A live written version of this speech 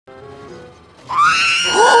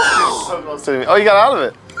so close to me. Oh, you got out of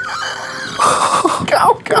it.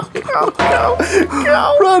 Go, go, go, go, go.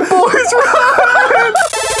 Run, boys, run.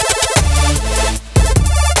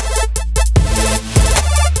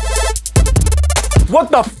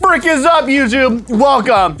 What the frick is up, YouTube?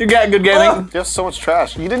 Welcome to Get Good Gaming. You have so much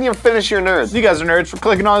trash. You didn't even finish your nerds. You guys are nerds for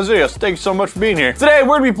clicking on this video. So thank you so much for being here. Today,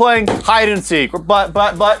 we're gonna be playing hide and seek. But.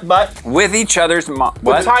 With each other's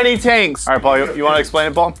With tiny tanks. All right, Paul, you wanna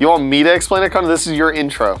explain it, Paul? You want me to explain it, Connor? This is your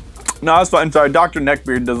intro. No, that's fine. Sorry, Dr.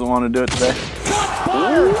 Neckbeard doesn't want to do it today.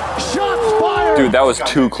 Dude, that was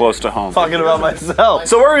too close to home. Talking about myself.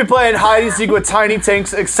 So we're gonna be playing hide and seek with tiny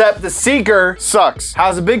tanks, except the seeker Sucks.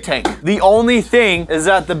 has a big tank. The only thing is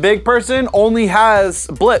that the big person only has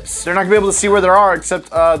blips. They're not gonna be able to see where they are except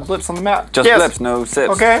blips on the map. Just blips, no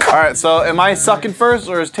sips. Okay. All right, so am I sucking first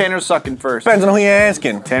or is Tanner sucking first? Depends on who you're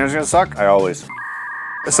asking. Tanner's gonna suck? I always.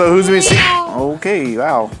 So who's gonna be seeking? Okay,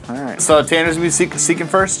 wow. All right. So Tanner's gonna be seeking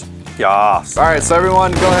first? Yas. All right, so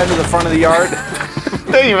everyone go ahead to the front of the yard.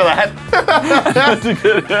 Thank you for that.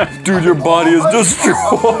 Dude, your body is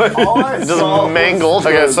destroyed. Just mangled.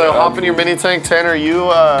 Okay, so hop in your mini tank. Tanner, you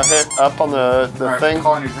hit up on the thing.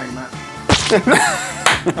 Call on your tank, Matt.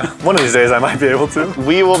 One of these days I might be able to.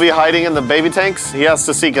 We will be hiding in the baby tanks. He has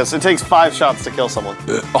to seek us. It takes 5 shots to kill someone.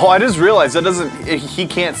 Oh, I just realized that he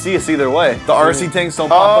can't see us either way. The RC tanks don't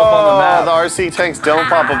pop up on the map. The RC tanks don't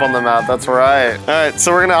pop up on the map. That's right. All right,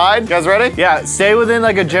 so we're gonna hide. You guys ready? Yeah, stay within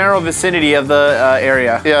like a general vicinity of the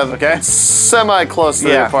area. Yeah. Okay. Semi close to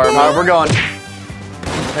the Yeah. apartment. All right, we're going.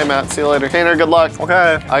 Hey, Matt. See you later. Tanner, good luck.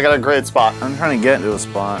 Okay. I got a great spot. I'm trying to get into a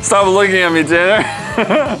spot. Stop looking at me, Tanner.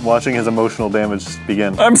 Watching his emotional damage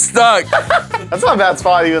begin. I'm stuck. That's not a bad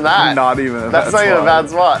spot, even that. Not even. That's not even a bad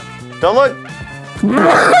spot. Don't look.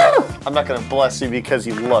 I'm not gonna bless you because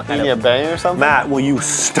you look. You need a bang or something? Matt, will you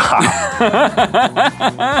stop?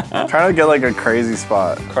 I'm trying to get like a crazy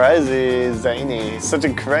spot. Crazy, zany. Such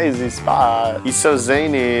a crazy spot. He's so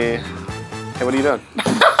zany. Hey, what are you doing?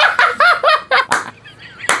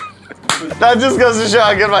 That just goes to show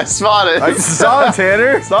how good my spot is. Stop,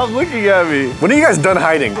 Tanner. Stop looking at me. When are you guys done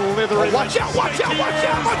hiding? Watch out, watch out, watch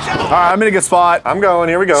out, watch out. All right, I'm in a good spot. I'm going,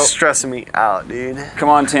 here we go. Stressing me out, dude. Come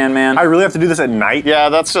on, Tan Man. I really have to do this at night? Yeah,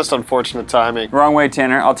 that's just unfortunate timing. Wrong way,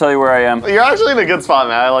 Tanner. I'll tell you where I am. You're actually in a good spot,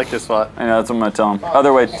 man. I like your spot. I know, that's what I'm gonna tell him.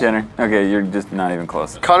 Other way, Tanner. Okay, you're just not even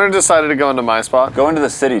close. Connor decided to go into my spot. Go into the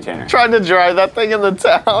city, Tanner. Trying to drive that thing in the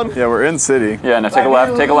town. Yeah, we're in city. Yeah, now take a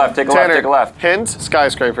left, take a left, take a left, Tanner, take a left. hint,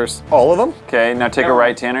 skyscrapers. All of them? Okay, now take a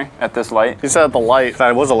right, Tanner, at this light. He said at the light.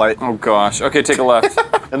 That was a light. Oh gosh. Okay, take a left.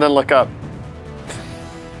 And then look up.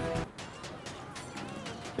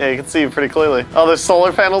 Yeah, you can see pretty clearly. Oh, there's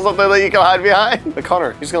solar panels up there that you can hide behind. But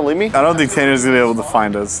Connor, you just gonna leave me? I don't think Tanner's gonna be able to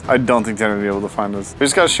find us. I don't think Tanner's gonna be able to find us. We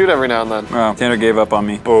just gotta shoot every now and then. Wow, Tanner gave up on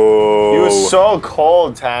me. Boo. You were so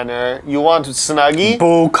cold, Tanner. You want Snuggie?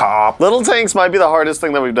 Boo cop. Little tanks might be the hardest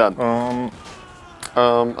thing that we've done.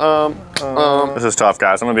 This is tough,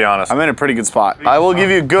 guys. I'm gonna be honest. I'm in a pretty good spot. I will give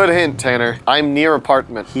you a good hint, Tanner. I'm near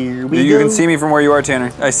apartment. Here we You can see me from where you are, Tanner.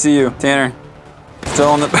 I see you. Tanner. Still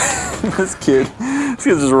on the... This kid's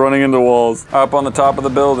just running into walls. Up on the top of the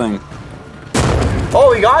building.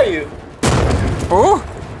 Oh, he got you. Oh!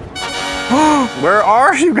 Where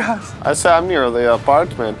are you guys? I said I'm near the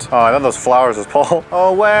apartment. Oh, I thought those flowers was Paul.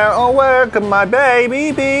 Oh, where could my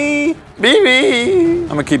baby be? BB! I'm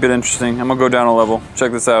gonna keep it interesting. I'm gonna go down a level.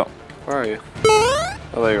 Check this out. Where are you?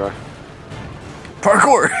 Oh, there you are.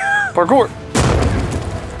 Parkour. Parkour!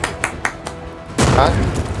 Huh?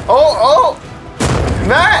 Oh!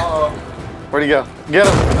 Matt! Where'd he go? Get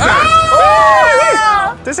him!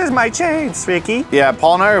 This is my chance, Ricky. Yeah,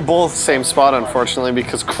 Paul and I are both. Same spot, unfortunately,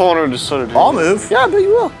 because Connor just sort of. I'll move. Yeah, I bet you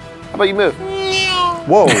will. How about you move?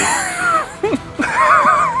 Whoa.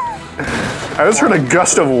 I just heard a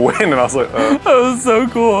gust of wind and I was like, That was so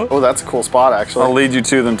cool. Oh, that's a cool spot, actually. I'll lead you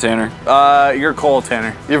to them, Tanner. You're cold,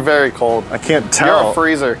 Tanner. You're very cold. I can't You're tell. a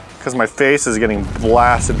freezer. Because my face is getting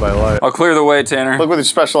blasted by light. I'll clear the way, Tanner. Look with your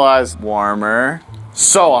special eyes. Warmer.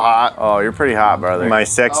 So hot. Oh, you're pretty hot, brother. Am I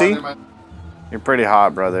sexy? You're pretty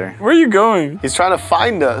hot, brother. Where are you going? He's trying to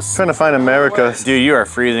find us. Trying to find America. Dude, you are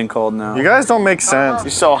freezing cold now. You guys don't make sense.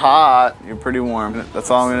 You're so hot. You're pretty warm. That's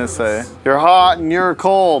all I'm gonna say. You're hot and you're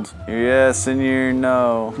cold. You're yes and you're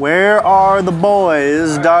no.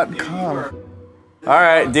 Wherearetheboys.com. All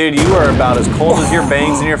right, dude, you are about as cold as your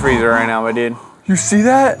bangs in your freezer right now, my dude. You see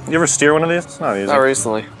that? You ever steer one of these? It's not easy. Not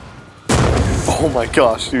recently. Oh my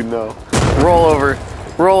gosh, dude, no. Roll over.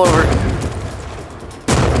 Roll over.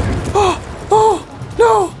 Oh,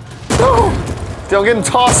 no, no. Dude, I'm getting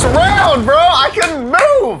tossed around, bro. I couldn't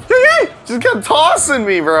move. Just kept tossing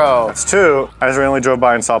me, bro. That's 2. I just randomly drove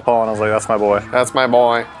by and saw Paul, and I was like, that's my boy. That's my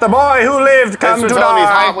boy. The boy who lived come Thanks to for telling me he's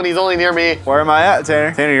hot die. when he's only near me. Where am I at,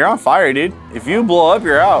 Tanner? Tanner, you're on fire, dude. If you blow up,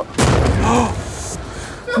 you're out.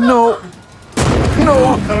 No.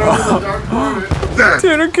 No.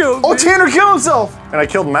 Tanner killed me. Oh, Tanner killed himself. And I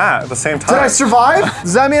killed Matt at the same time. Did I survive?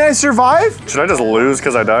 Does that mean I survived? Should I just lose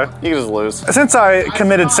because I die? You can just lose. Since I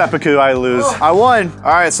committed seppuku, I lose. I won.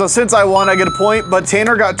 All right, so since I won, I get a point, but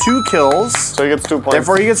Tanner got 2 kills. So he gets 2 points.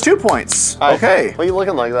 Therefore, he gets 2 points. Okay. Why are you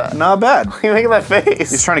looking like that? Not bad. Why are you making that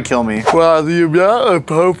face? He's trying to kill me. Well, the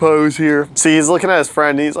Popo's here. See, he's looking at his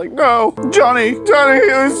friend. He's like, no, Johnny, he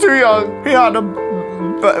was too young. He had a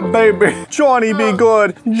baby. Johnny be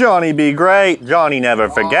good, Johnny be great. Johnny never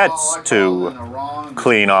forgets to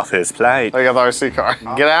clean off his plate. I got the RC car.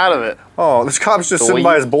 Get out of it. Oh, this cop's just sitting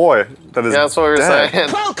by his boy. That is Yeah, that's what we were dead. saying.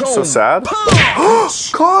 So sad.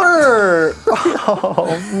 Connor!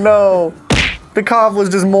 Oh, no. The cop was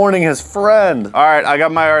just mourning his friend. All right, I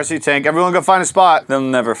got my RC tank. Everyone go find a spot. They'll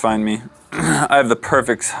never find me. I have the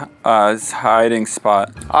perfect hiding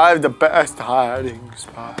spot. I have the best hiding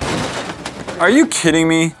spot. Are you kidding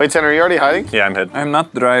me? Wait, Tanner, are you already hiding? Yeah, I'm hid. I'm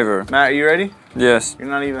not the driver. Matt, you ready? Yes. You're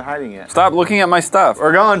not even hiding yet. Stop looking at my stuff.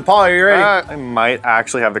 We're going. Paul, are you ready? I might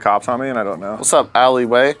actually have the cops on me, and I don't know. What's up,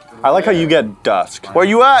 alleyway? I like how you get dusk. Where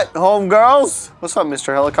you at, home girls? What's up,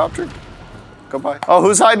 Mr. Helicopter? Go by. Oh,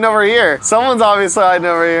 who's hiding over here? Someone's obviously hiding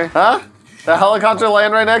over here. Huh? The helicopter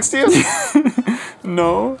laying right next to you?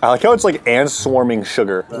 No. I like how it's like ants swarming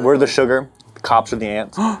sugar. We're the sugar, the cops are the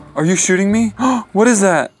ants. Are you shooting me? What is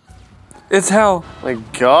that? It's hell. My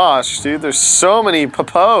gosh, dude, there's so many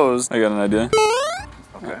popos. I got an idea.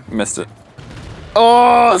 Okay. Missed it.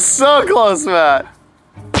 Oh, so close, Matt.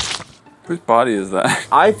 Whose body is that?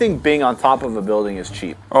 I think being on top of a building is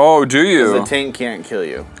cheap. Oh, do The you? tank can't kill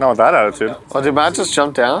you. Not with that attitude. Oh, did Matt just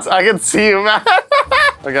jump down? I can see you, Matt.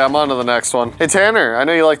 Okay, I'm on to the next one. Hey, Tanner, I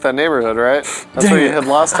know you like that neighborhood, right? That's where you hid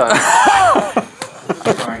last time.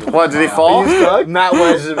 What, did he fall? Matt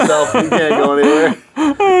wedged himself. He can't go anywhere.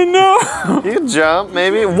 I know. You can jump,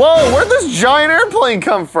 maybe. Whoa, where'd this giant airplane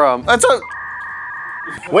come from? That's a...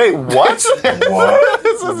 Wait, what? This isn't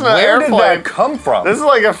an Where airplane. did that come from? This is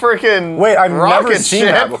like a freaking Wait, I've rocket never seen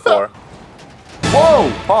ship. that before.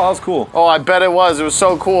 Whoa! Paul, that was cool. Oh, I bet it was. It was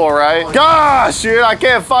so cool, right? Gosh, dude, I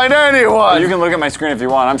can't find anyone. You can look at my screen if you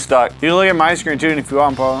want. I'm stuck. You can look at my screen too if you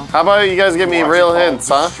want, Paul. How about you guys give me real hints,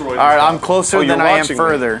 huh? All right, I'm closer Oh, you're than I am watching me.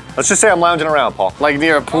 further. Let's just say I'm lounging around, Paul. Like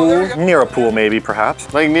near a pool? Near a pool, maybe,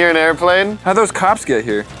 perhaps. Like near an airplane? How'd those cops get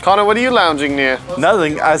here? Connor, what are you lounging near?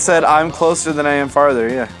 Nothing. I said I'm closer than I am farther,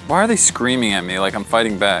 yeah. Why are they screaming at me like I'm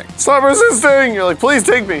fighting back? Stop resisting! You're like, please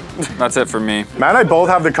take me. That's it for me. Matt and I both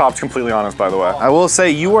have the cops completely honest, by the way. I will say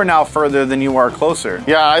you are now further than you are closer.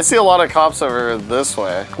 Yeah, I see a lot of cops over this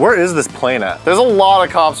way. Where is this plane at? There's a lot of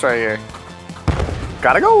cops right here.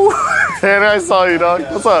 Gotta go. Tanner, I saw you, dog.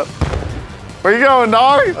 What's up? Where you going,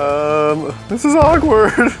 dog? This is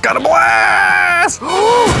awkward. Got a blast!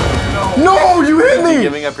 No, you hit me!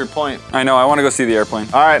 Giving up your point. I know. I want to go see the airplane.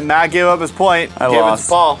 All right, Matt gave up his point. I Gave it to lost.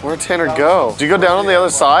 Paul. Where'd Tanner go? Did you go down on the other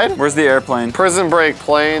side? Where's the airplane? Prison break,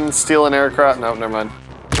 plane, steal an aircraft. No, never mind.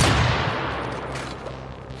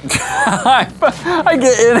 I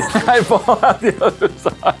get in and I fall out the other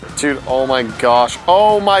side. Dude, oh my gosh.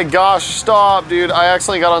 Oh my gosh, stop, dude. I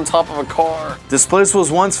accidentally got on top of a car. This place was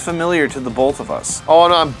once familiar to the both of us. Oh,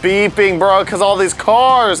 and I'm beeping, bro, because all these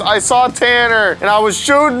cars. I saw Tanner, and I was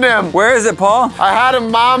shooting him. Where is it, Paul? I had him,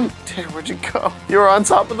 Mom. Tanner, where'd you go? You were on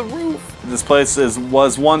top of the roof. This place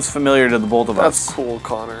was once familiar to the both of That's us. cool,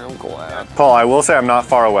 Connor. I'm glad. Paul, I will say I'm not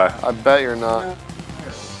far away. I bet you're not.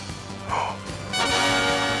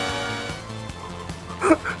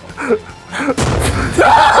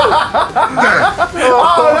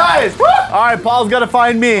 Oh, nice! All right, Paul's got to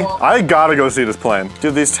find me. I gotta go see this plane.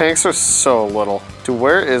 Dude, these tanks are so little. Dude,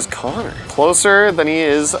 where is Connor? Closer than he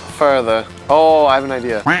is further. Oh, I have an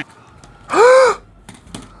idea.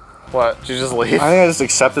 What? Did you just leave? I think I just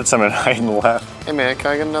accepted some and I left. Hey man, can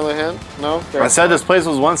I get another hint? No? I said this place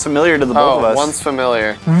was once familiar to the both of us. One's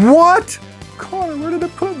familiar. What? Connor, where did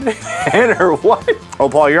it put me? Tanner, what? Oh,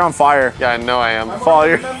 Paul, you're on fire. Yeah, I know I am. Paul,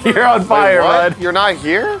 you're on fire, Wait, what? bud. You're not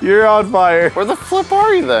here? You're on fire. Where the flip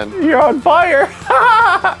are you then? You're on fire.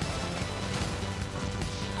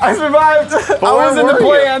 I survived. I was in the were you?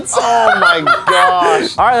 plants. Oh my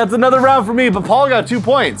gosh. All right, that's another round for me, but Paul got 2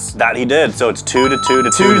 points. That he did, so it's 2 to 2 to 2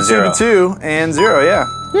 to 2 0. to 2 and 0, yeah.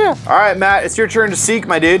 Yeah. All right, Matt, it's your turn to seek,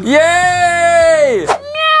 my dude. Yay!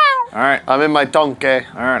 All right, I'm in my donkey.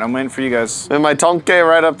 all right, I'm waiting for you guys. I'm in my donkey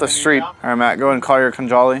right up the street. All right, Matt, go ahead and call your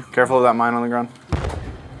Kanjali. Careful of that mine on the ground.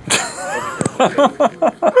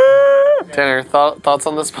 Tanner, thoughts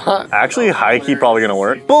on this spot? Actually, high key probably gonna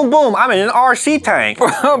work. Boom, boom, I'm in an RC tank.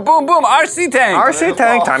 Boom, boom, RC tank. RC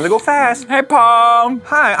tank, time to go fast. Hey, Palm.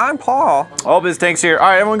 Hi, I'm Paul. Oh, his tank's here. All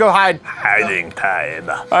right, everyone go hide. Hiding time.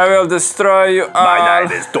 I will destroy you all. My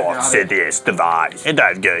name is Dark Sidious Device, and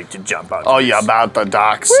I'm going to jump out. Oh, you about the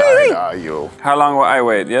dark side, are you? How long will I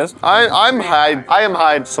wait, yes? I am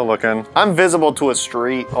hide. Still looking. I'm visible to a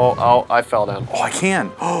street. Oh, I fell down. Oh, I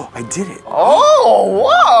can. Oh, I did it. Oh,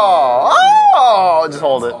 whoa. Oh, just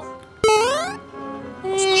hold it.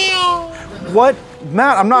 What?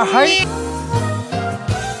 Matt, I'm not hiding.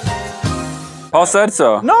 Paul said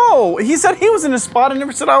so. No, he said he was in his spot and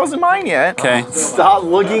never said I was in mine yet. Okay. Stop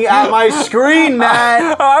looking at my screen,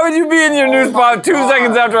 Matt. How would you be in your new spot 2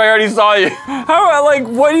 seconds after I already saw you? How, like,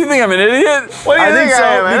 what do you think? I'm an idiot? What do you I think I so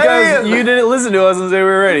am, because you didn't listen to us and say we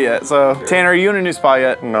were ready yet. So, Tanner, are you in a new spot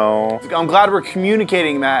yet? No. I'm glad we're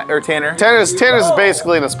communicating, Matt, or Tanner. Tanner's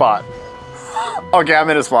basically in a spot. Okay, I'm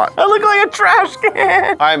in a spot. I look like a trash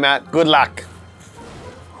can. All right, Matt, good luck.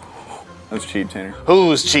 Let's cheat, Tanner.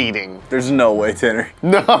 Who's cheating? There's no way, Tanner.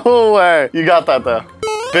 No way. You got that, though.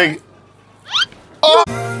 Big. Oh!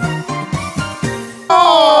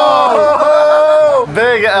 Oh!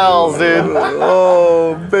 Big L's, dude.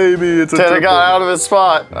 Oh, baby, it's a Tanner triple. got out of his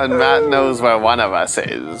spot, and Matt knows where one of us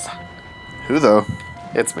is. Who, though?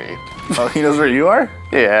 It's me. Oh, he knows where you are?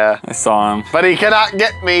 Yeah. I saw him. But he cannot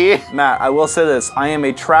get me. Matt, I will say this. I am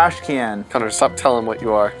a trash can. Connor, stop telling what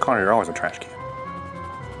you are. Connor, you're always a trash can.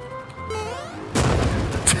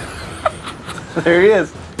 There he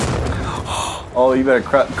is. Oh, you better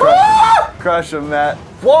crush him, Matt.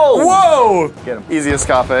 Whoa! Whoa! Get him. Easy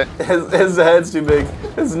escape. His head's too big.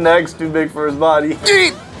 His neck's too big for his body.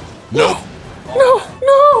 Eat! No! No!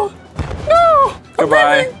 No! No!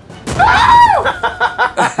 Goodbye.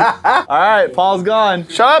 All right, Paul's gone.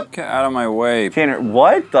 Shut up! Get out of my way. Tanner,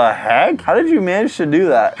 what the heck? How did you manage to do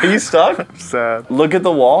that? Are you stuck? Sad. Look at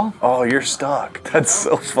the wall. Oh, you're stuck. That's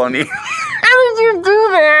so funny. How did you do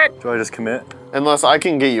that? Do I just commit? Unless I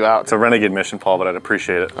can get you out. It's a renegade mission, Paul, but I'd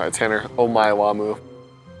appreciate it. All right, Tanner. Oh my Wamu.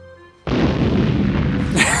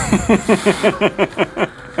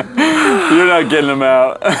 You're not getting him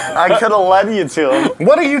out. I could have led you to him.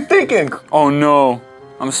 What are you thinking? Oh no.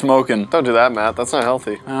 I'm smoking. Don't do that, Matt. That's not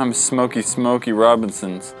healthy. I'm Smokey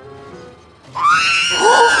Robinsons.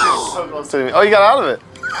 So close to me. Oh, you got out of it.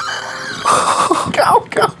 Go,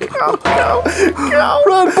 go, go, go, go.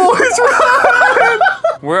 Run, boys, run!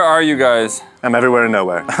 Where are you guys? I'm everywhere and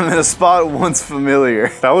nowhere. I'm in a spot once familiar.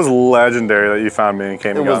 That was legendary that you found me and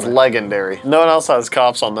came It and got was me. legendary. No one else has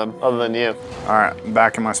cops on them other than you. All right, I'm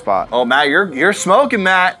back in my spot. Oh, Matt, you're smoking,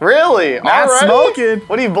 Matt. Really? Matt's Already? smoking.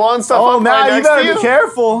 What are you blowing stuff Oh, up Matt, right you next better to you? be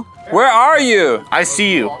careful. Where are you? I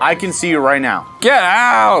see you. I can see you right now. Get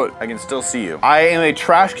out! I can still see you. I am a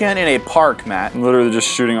trash can in a park, Matt. I'm literally just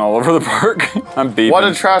shooting all over the park. I'm beeping. What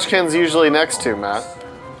are trash cans usually next to, Matt?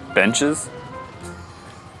 Benches?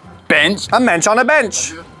 Bench? A bench on a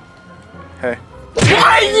bench. Hey.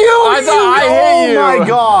 I thought I hit you. Oh my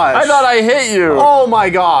gosh. I thought I hit you. Oh my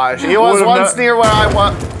gosh. He was Would've once not- near where I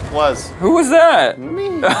was. Who was that? Me.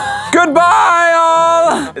 Goodbye,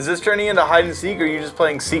 all! Is this turning into hide and seek, or are you just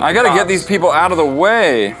playing seek? I gotta cops? get these people out of the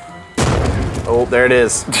way. Oh, there it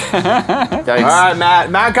is. Yikes. All right,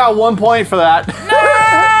 Matt. Matt got 1 point for that.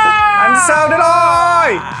 And so did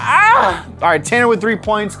I! All right, Tanner with 3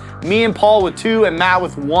 points, me and Paul with 2, and Matt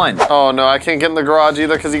with 1. Oh no, I can't get in the garage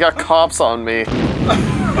either because you got cops on me.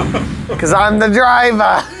 Because I'm the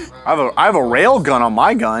driver. I have a rail gun on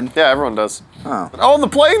my gun. Yeah, everyone does. Oh. Oh, the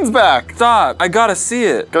plane's back. Stop, I gotta see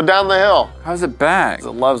it. Go down the hill. How's it back?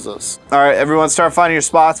 It loves us. All right, everyone start finding your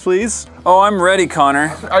spots, please. Oh, I'm ready,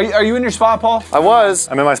 Connor. Are you in your spot, Paul? I was.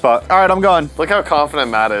 I'm in my spot. All right, I'm going. Look how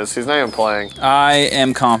confident Matt is. He's not even playing. I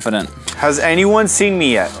am confident. Has anyone seen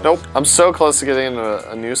me yet? Nope. I'm so close to getting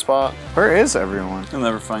into a new spot. Where is everyone? You'll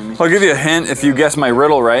never find me. I'll give you a hint if you guess my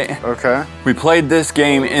riddle right. Okay. We played this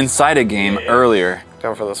game inside a game earlier.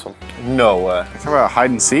 Down for this one. No way. Talk about hide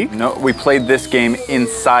and seek? No, we played this game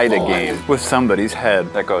inside a game with somebody's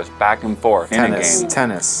head that goes back and forth in a game.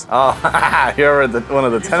 Tennis. Oh, you're at one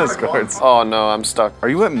of the tennis courts. Oh no, I'm stuck. Are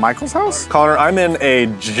you at Michael's house? Connor, I'm in a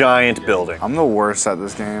giant building. I'm the worst at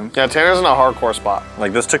this game. Yeah, Tanner's in a hardcore spot.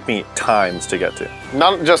 Like, this took me times to get to.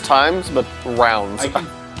 Not just times, but rounds.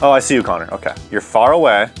 Oh, I see you, Connor. Okay. You're far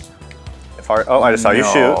away. Oh, I just saw you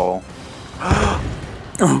shoot.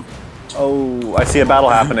 Oh, I see a battle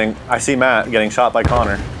happening. I see Matt getting shot by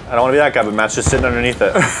Connor. I don't want to be that guy, but Matt's just sitting underneath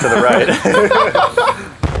it to the right.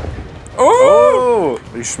 Oh!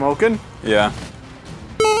 Are you smoking? Yeah.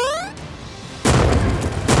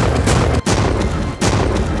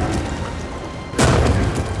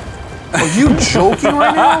 Are you joking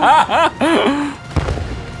right now?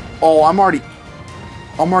 Oh, I'm already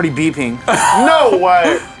beeping. No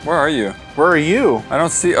way. Where are you? Where are you? I don't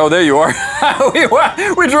see. Oh, there you are.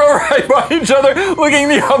 we drove right by each other, looking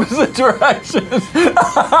the opposite directions.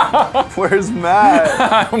 Where's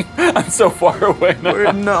Matt? I'm so far away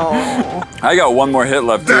now. No. I got one more hit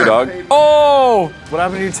left too, dog. Oh! What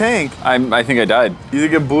happened to your tank? I think I died. You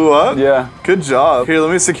think it blew up? Yeah. Good job. Here,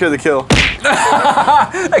 let me secure the kill.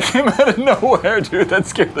 I came out of nowhere, dude. That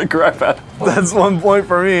scared the crap out of me. That's 1 point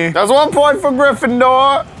for me. That's 1 point for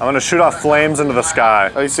Gryffindor. I'm gonna shoot off flames into the sky.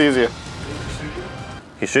 Oh, he sees you.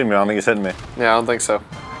 He's shooting me. I don't think he's hitting me. Yeah, I don't think so.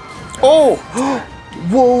 Oh!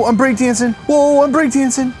 Whoa, I'm breakdancing. Whoa, I'm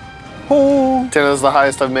breakdancing. Oh. Tanner, this is the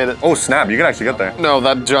highest I've made it. Oh snap! You can actually get there. No,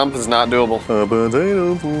 that jump is not doable.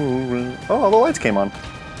 Oh, the lights came on. Do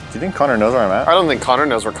you think Connor knows where I'm at? I don't think Connor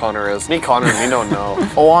knows where Connor is. Me, Connor, and me don't know.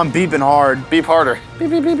 Oh, I'm beeping hard. Beep harder. Beep,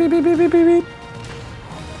 beep, beep, beep, beep, beep, beep, beep.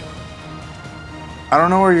 I don't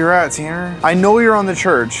know where you're at, Tanner. I know you're on the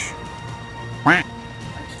church.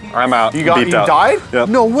 I'm out. You Beeped out. died? Yep.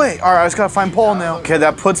 No way. All right, I just gotta find Paul now. Okay,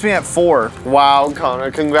 that puts me at 4. Wow,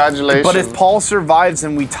 Connor, congratulations. But if Paul survives,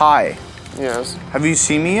 then we tie. Yes. Have you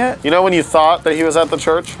seen me yet? You know when you thought that he was at the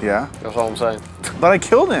church? Yeah. That's all I'm saying. But I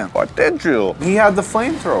killed him. What did you? He had the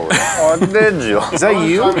flamethrower. What did you? Is that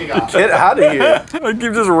you? Get out of here. I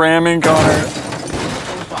keep just ramming Connor.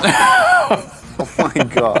 Oh my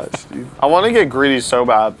gosh, dude. I want to get greedy so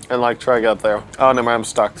bad and like try to get there. Oh, no, I'm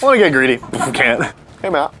stuck. I want to get greedy. Can't. Hey,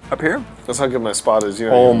 Matt. Up here? That's how good my spot is. You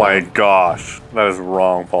know. Oh my gosh. That is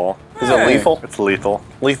wrong, Paul. Is it lethal? It's lethal.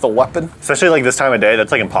 Lethal weapon? Especially like this time of day,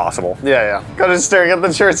 that's like impossible. Yeah, yeah. Got it staring at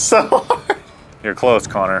the church so hard. You're close,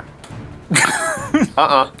 Connor.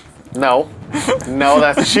 No. No,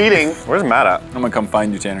 that's cheating. Where's Matt at? I'm gonna come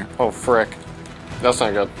find you, Tanner. Oh, frick. That's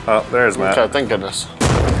not good. Oh, there's Matt. Okay, thank goodness.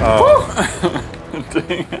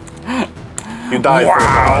 Dang it. You died.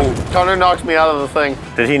 Wow. Connor knocked me out of the thing.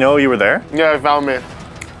 Did he know you were there? Yeah, he found me.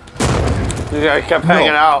 Yeah, he kept hanging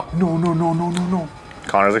out. No, no, no, no, no, no.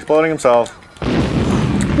 Connor's exploding himself.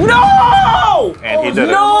 No! And he did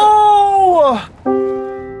it. No!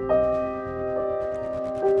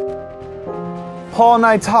 Paul and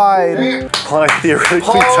I tied. Paul, I theoretically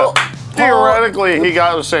Paul, tell- theoretically, he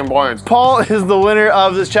got the same points. Paul is the winner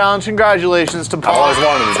of this challenge. Congratulations to Paul. I always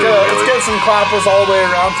wanted to do it. Let's get some clappers all the way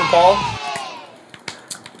around for Paul.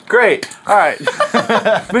 Great. All right. Make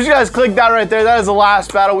sure you guys click that right there. That is the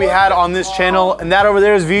last battle we had on this channel. And that over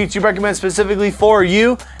there is VTube recommend specifically for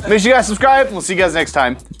you. Make sure you guys subscribe, and we'll see you guys next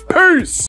time. Peace.